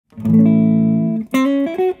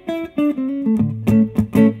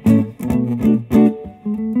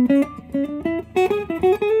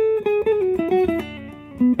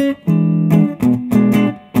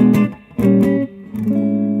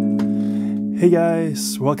Hey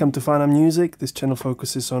guys, welcome to Fana Music. This channel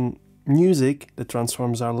focuses on music that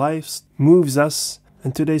transforms our lives, moves us,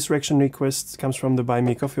 and today's reaction request comes from the Buy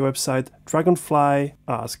Me Coffee website. Dragonfly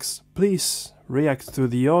asks, please react to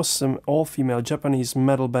the awesome all-female Japanese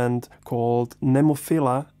metal band called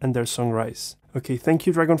NEMOPHILA and their song Rise. Okay, thank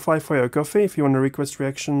you Dragonfly for your coffee. If you want to request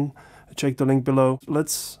reaction, check the link below.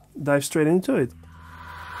 Let's dive straight into it.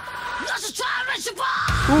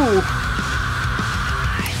 Ooh.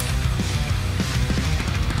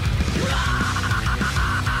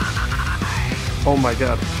 Oh my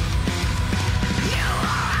god.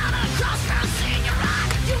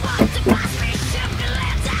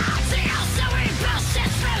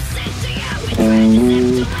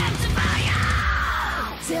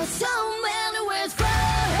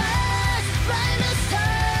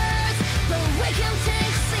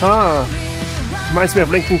 Ah, reminds me of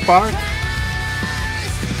Linkin Park.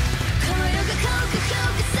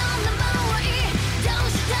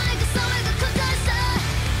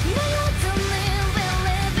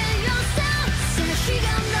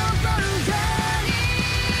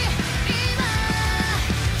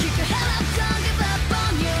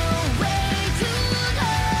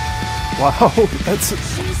 Wow, that's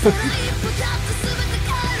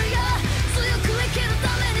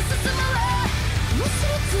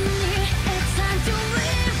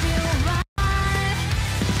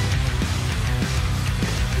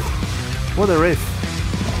what a riff.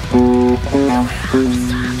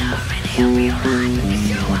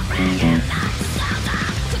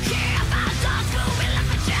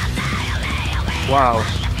 Wow.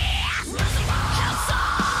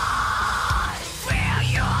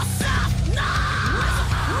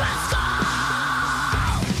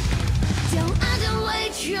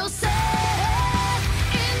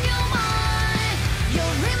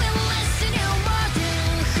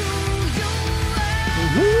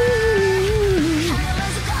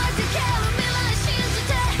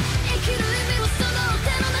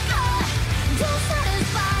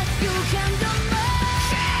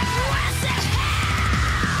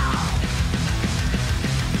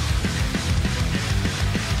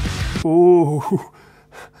 Ooh.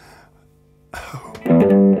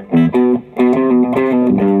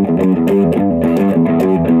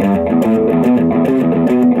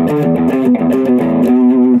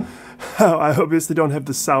 I obviously don't have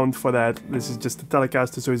the sound for that. This is just a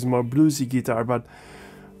Telecaster, so it's more bluesy guitar, but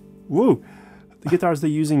woo! The guitars they're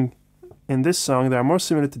using in this song, they are more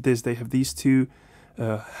similar to this. They have these two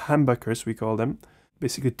humbuckers, we call them.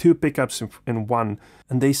 Basically two pickups in one,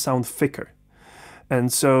 and they sound thicker.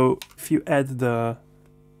 And so if you add the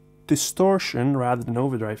distortion rather than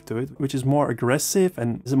overdrive to it, which is more aggressive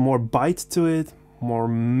and there's more bite to it, more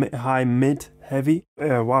high, mid, heavy.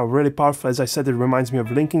 Wow, really powerful. As I said, it reminds me of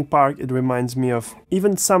Linkin Park. It reminds me of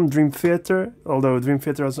even some Dream Theater, although Dream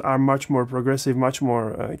Theaters are much more progressive, much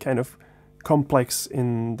more kind of complex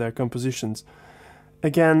in their compositions.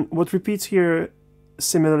 Again, what repeats here,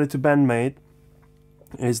 similarly to Bandmate,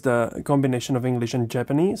 is the combination of English and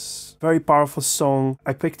Japanese. Very powerful song.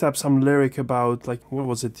 I picked up some lyric about, like, what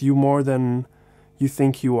was it? You more than you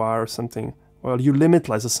think you are, or something. Well, you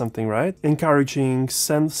limitless or something, right? Encouraging,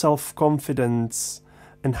 self-confidence,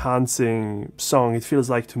 enhancing song, it feels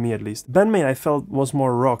like to me at least. Bandmate I felt was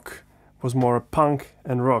more rock, was more punk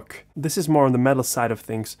and rock. This is more on the metal side of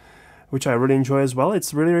things, which I really enjoy as well.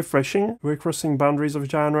 It's really refreshing. We're crossing boundaries of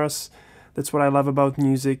genres. That's what I love about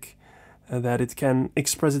music. That it can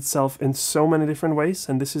express itself in so many different ways,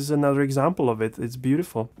 and this is another example of it. It's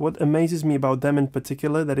beautiful. What amazes me about them in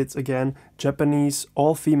particular, that it's again Japanese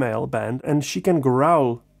all-female band, and she can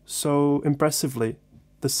growl so impressively.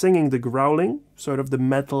 The singing, the growling, sort of the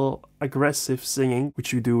metal aggressive singing,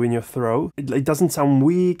 which you do in your throat, it doesn't sound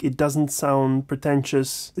weak, it doesn't sound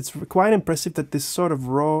pretentious. It's quite impressive that this sort of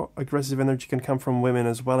raw aggressive energy can come from women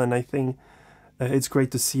as well, and I think it's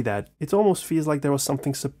great to see that. It almost feels like there was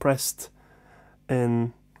something suppressed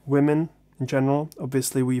in women in general.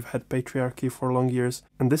 Obviously we've had patriarchy for long years,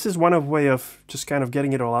 and this is one way of just kind of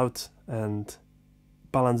getting it all out and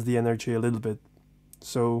balance the energy a little bit.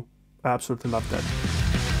 So I absolutely love that.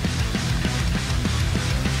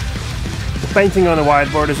 The painting on the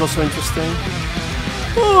whiteboard is also interesting.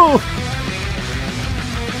 Ooh!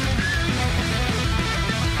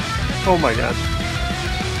 Oh my god.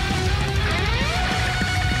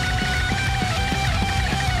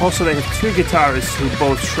 Also, they have two guitarists who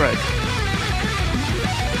both shred.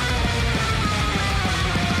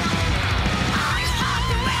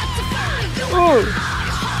 Oh!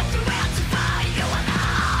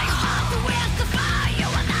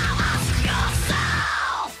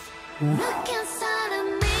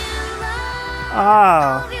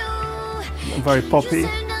 Ah! very poppy.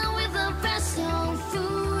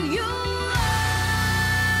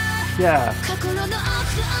 Yeah.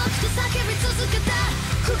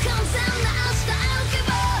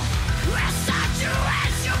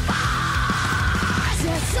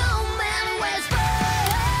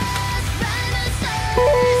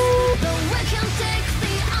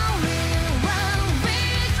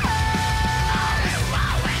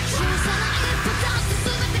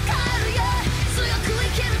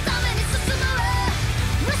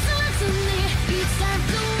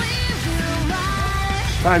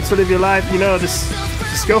 Time to live your life, you know, just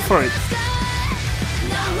go for it.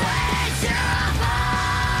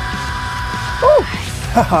 Oh!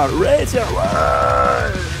 Haha, raise your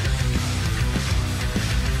world!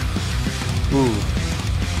 Ooh.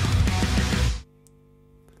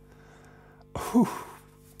 Ooh.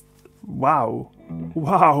 Wow.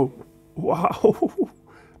 Wow. Wow.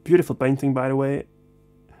 Beautiful painting, by the way.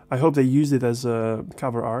 I hope they used it as a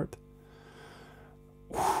cover art.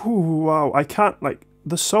 Ooh, wow, I can't, like,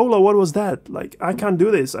 the solo, what was that? Like, I can't do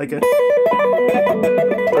this. I can.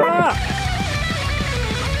 Ah!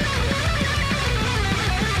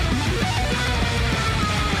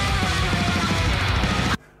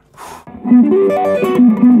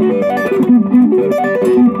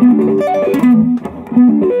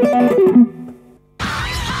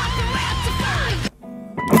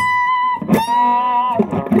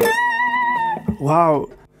 Wow.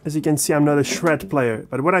 As you can see, I'm not a shred player,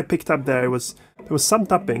 but what I picked up there was some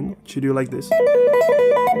tapping, which you do like this.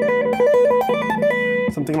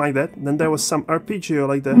 Something like that. Then there was some arpeggio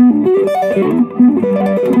like that.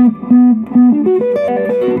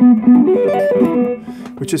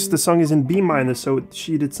 Which is, the song is in B minor, so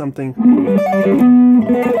she did something.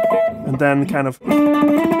 And then kind of...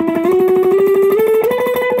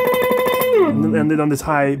 And then ended on this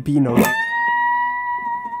high B note.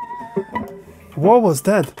 What was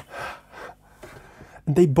that?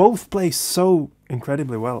 And they both play so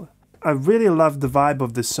incredibly well. I really love the vibe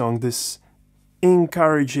of this song, this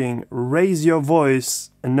encouraging, raise your voice.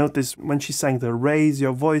 And notice when she sang the raise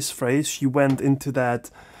your voice phrase, she went into that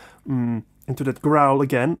growl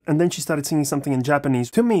again. And then she started singing something in Japanese.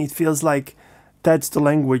 To me, it feels like that's the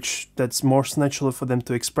language that's most natural for them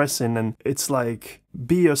to express in. And it's like,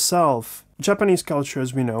 be yourself. Japanese culture,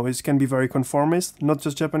 as we know, can be very conformist. Not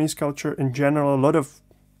just Japanese culture, in general, a lot of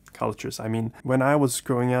cultures. I mean, when I was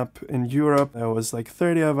growing up in Europe, there was like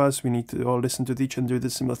 30 of us. We need to all listen to each and do the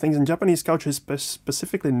similar things. And Japanese culture is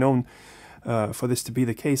specifically known for this to be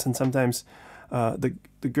the case. And sometimes the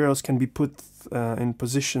girls can be put in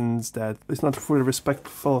positions that is not fully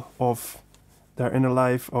respectful of their inner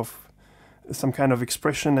life, of some kind of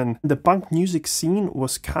expression. And the punk music scene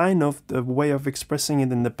was kind of the way of expressing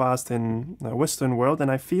it in the past in the Western world,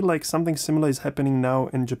 and I feel like something similar is happening now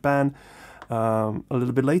in Japan a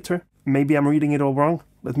little bit later. Maybe I'm reading it all wrong,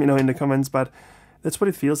 let me know in the comments, but that's what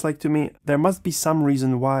it feels like to me. There must be some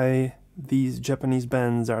reason why these Japanese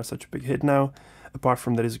bands are such a big hit now, apart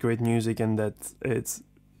from that it's great music and that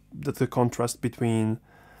the contrast between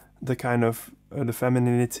the kind of the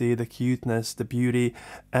femininity, the cuteness, the beauty,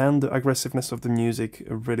 and the aggressiveness of the music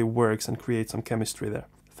really works and creates some chemistry there.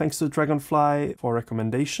 Thanks to Dragonfly for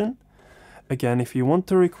recommendation. Again, if you want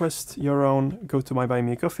to request your own, go to my Buy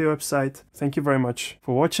Me a Coffee website. Thank you very much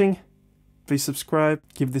for watching. Please subscribe,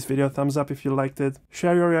 give this video a thumbs up if you liked it,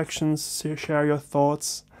 share your reactions, share your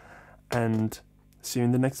thoughts, and see you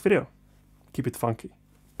in the next video. Keep it funky.